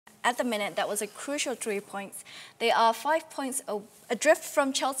at the minute, that was a crucial 3 points. They are 5 points adrift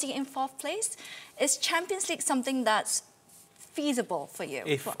from Chelsea in 4th place. Is Champions League something that's feasible for you?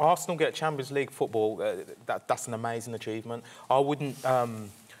 If Arsenal get Champions League football, that's an amazing achievement. I wouldn't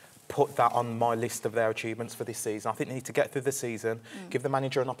put that on my list of their achievements for this season. I think they need to get through the season, give the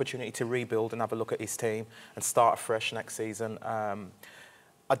manager an opportunity to rebuild and have a look at his team and start afresh next season.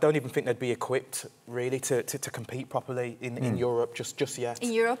 I don't even think they'd be equipped, really, to compete properly in Europe just yet.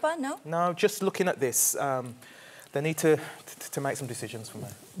 In Europa, no? No, just looking at this, they need to make some decisions for me.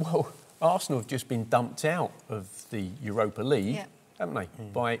 Well, Arsenal have just been dumped out of the Europa League, haven't they,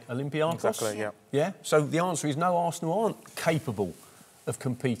 by Olympiacos? Exactly, yeah. Yeah, so the answer is no, Arsenal aren't capable of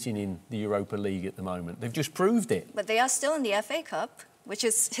competing in the Europa League at the moment. They've just proved it. But they are still in the FA Cup, which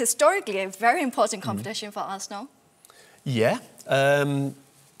is historically a very important competition for Arsenal. Yeah.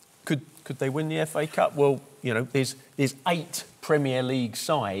 Could they win the FA Cup? Well, you know, there's 8 Premier League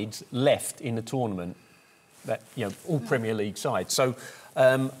sides left in the tournament. That, you know, all Premier League sides. So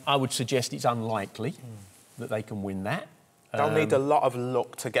I would suggest it's unlikely that they can win that. They'll need a lot of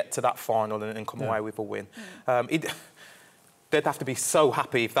luck to get to that final and come away with a win. They'd have to be so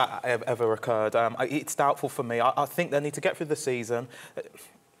happy if that ever occurred. It's doubtful for me. I think they need to get through the season,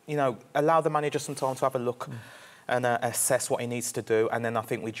 you know, allow the manager some time to have a look and assess what he needs to do, and then I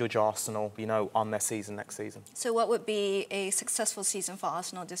think we judge Arsenal, you know, on their season next season. So what would be a successful season for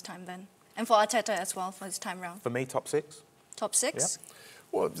Arsenal this time then? And for Arteta as well for this time round? For me, top 6. Top 6? Yeah.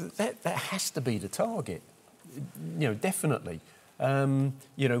 Well, that has to be the target, you know, definitely. You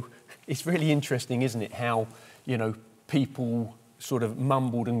know, it's really interesting, isn't it, how, you know, people sort of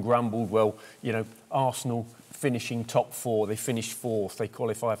mumbled and grumbled, well, you know, Arsenal finishing top 4, they finished 4th, they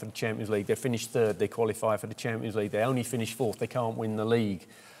qualify for the Champions League, they finished 3rd, they qualify for the Champions League, they only finished 4th, they can't win the league.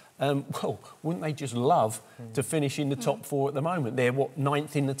 Well, wouldn't they just love to finish in the top 4 at the moment? They're, what,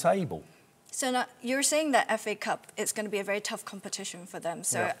 9th in the table? So now, you're saying that FA Cup is going to be a very tough competition for them.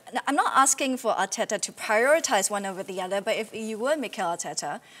 So I'm not asking for Arteta to prioritise one over the other, but if you were Mikel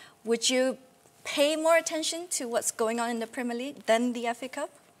Arteta, would you pay more attention to what's going on in the Premier League than the FA Cup?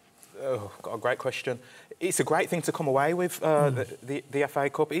 Oh, got a great question. It's a great thing to come away with, the FA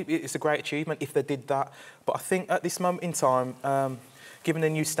Cup. It's a great achievement if they did that. But I think at this moment in time, given the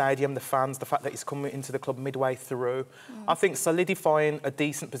new stadium, the fans, the fact that it's coming into the club midway through, I think solidifying a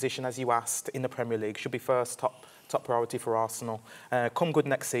decent position, as you asked, in the Premier League should be first top priority for Arsenal. Come good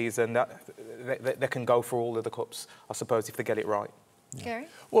next season, they can go for all of the cups, I suppose, if they get it right. Gary?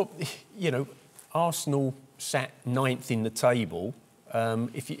 Well, you know, Arsenal sat 9th in the table.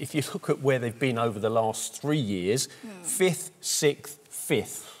 If you look at where they've been over the last 3 years, 5th, 6th,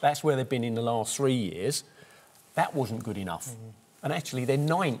 5th, that's where they've been in the last 3 years. That wasn't good enough. And actually, they're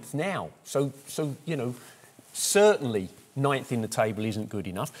 9th now. So you know, certainly 9th in the table isn't good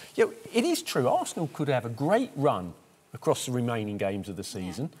enough. You know, it is true, Arsenal could have a great run across the remaining games of the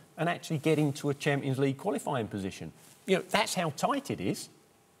season and actually get into a Champions League qualifying position. You know, that's how tight it is.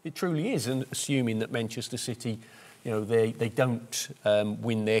 It truly is, and assuming that Manchester City, you know, they don't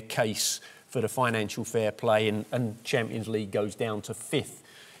win their case for the financial fair play and Champions League goes down to 5th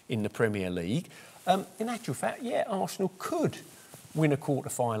in the Premier League. In actual fact, yeah, Arsenal could win a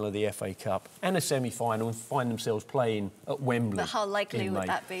quarter-final of the FA Cup and a semi-final and find themselves playing at Wembley. But how likely would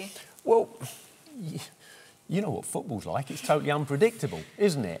that be? Well, you know what football's like. It's totally unpredictable,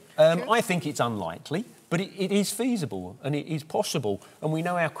 isn't it? I think it's unlikely, but it is feasible and it is possible. And we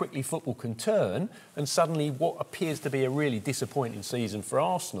know how quickly football can turn, and suddenly what appears to be a really disappointing season for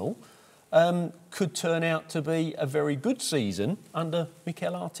Arsenal could turn out to be a very good season under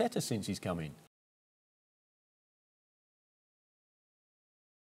Mikel Arteta since he's come in.